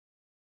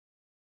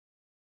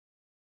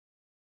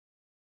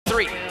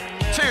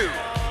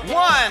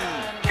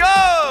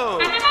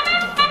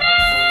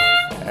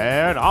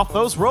And off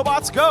those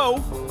robots go.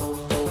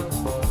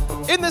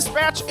 In this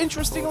match,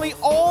 interestingly,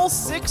 all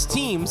 6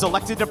 teams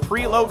elected to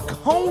preload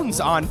cones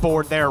on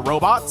board their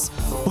robots.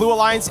 Blue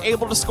Alliance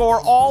able to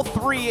score all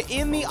 3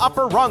 in the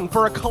upper rung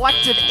for a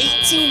collective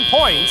 18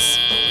 points.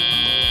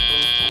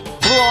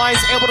 Blue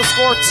Alliance able to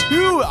score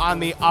 2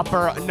 on the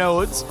upper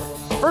nodes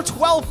for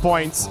 12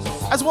 points,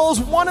 as well as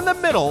 1 in the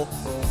middle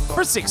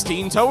for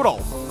 16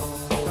 total.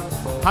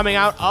 Coming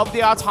out of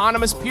the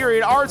autonomous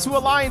period, our 2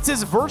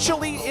 alliances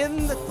virtually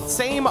in the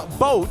same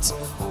boat,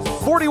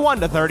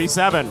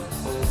 41-37.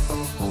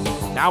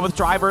 Now with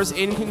drivers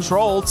in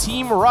control,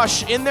 Team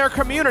Rush in their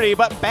community,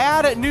 but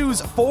bad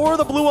news for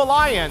the Blue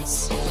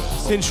Alliance.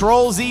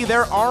 Control Z,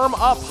 their arm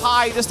up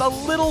high, just a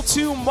little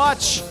too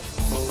much,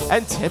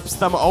 and tips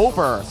them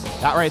over.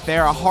 That right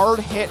there, a hard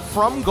hit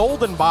from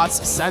Golden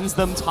Bots sends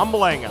them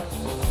tumbling.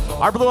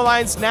 Our Blue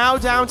Alliance now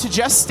down to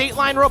just State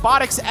Line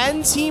Robotics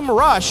and Team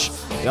Rush.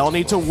 They'll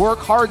need to work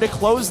hard to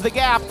close the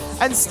gap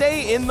and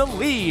stay in the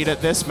lead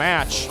at this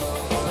match.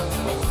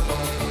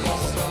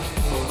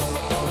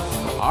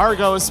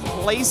 Argos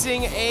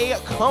placing a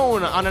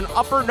cone on an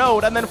upper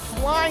node and then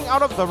flying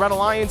out of the Red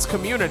Alliance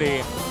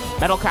community.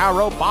 Metal Cow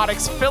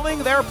Robotics filling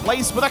their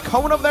place with a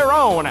cone of their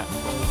own.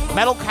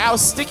 Metal Cow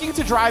sticking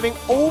to driving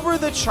over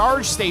the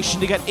charge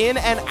station to get in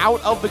and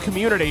out of the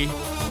community.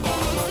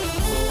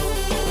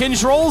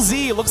 Control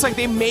Z looks like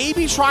they may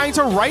be trying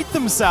to right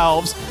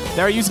themselves.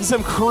 They're using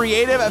some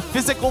creative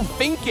physical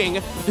thinking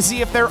to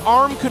see if their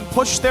arm can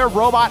push their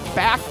robot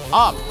back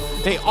up.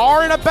 They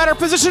are in a better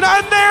position,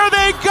 and there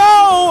they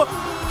go!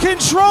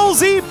 Control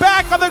Z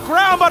back on the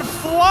ground, but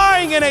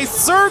flying in a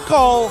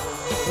circle.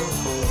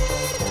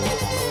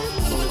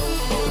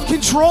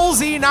 Control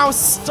Z now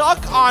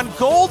stuck on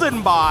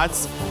Golden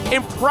Bots.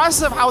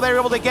 Impressive how they were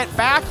able to get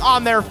back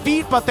on their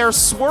feet, but their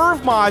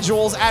swerve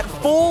modules at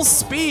full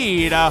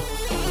speed.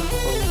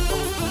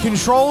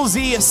 Control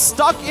Z is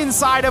stuck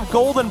inside of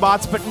Golden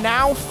Bots, but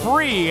now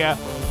free.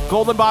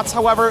 Golden Bots,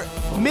 however,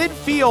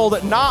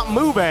 midfield, not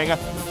moving.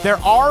 There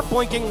are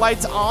blinking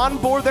lights on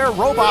board their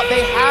robot.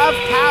 They have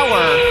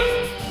power,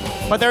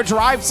 but their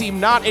drive team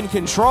not in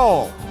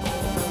control.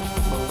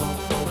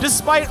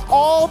 Despite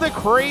all the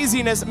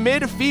craziness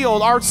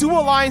midfield, our 2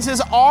 alliances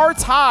are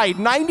tied,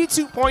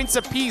 92 points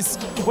apiece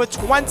with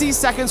 20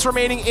 seconds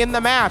remaining in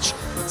the match.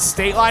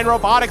 State Line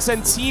Robotics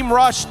and Team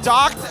Rush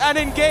docked and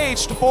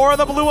engaged for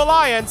the Blue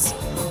Alliance.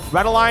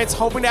 Red Alliance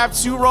hoping to have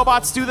 2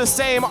 robots do the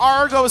same.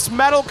 Argos,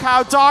 Metal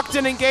Cow docked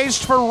and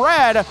engaged for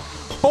Red.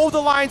 Both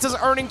alliances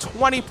earning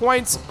 20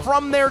 points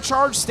from their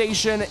charge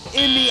station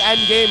in the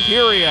endgame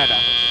period.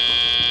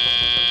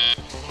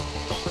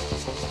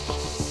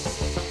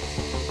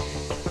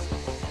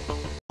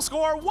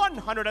 Score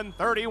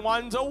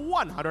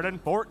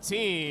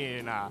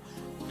 131-114.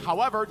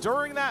 However,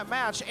 during that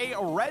match, a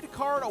red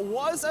card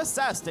was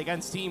assessed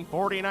against Team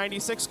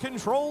 4096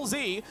 Control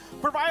Z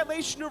for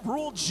violation of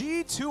Rule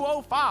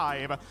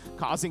G205,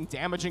 causing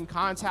damaging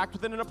contact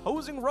with an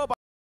opposing robot.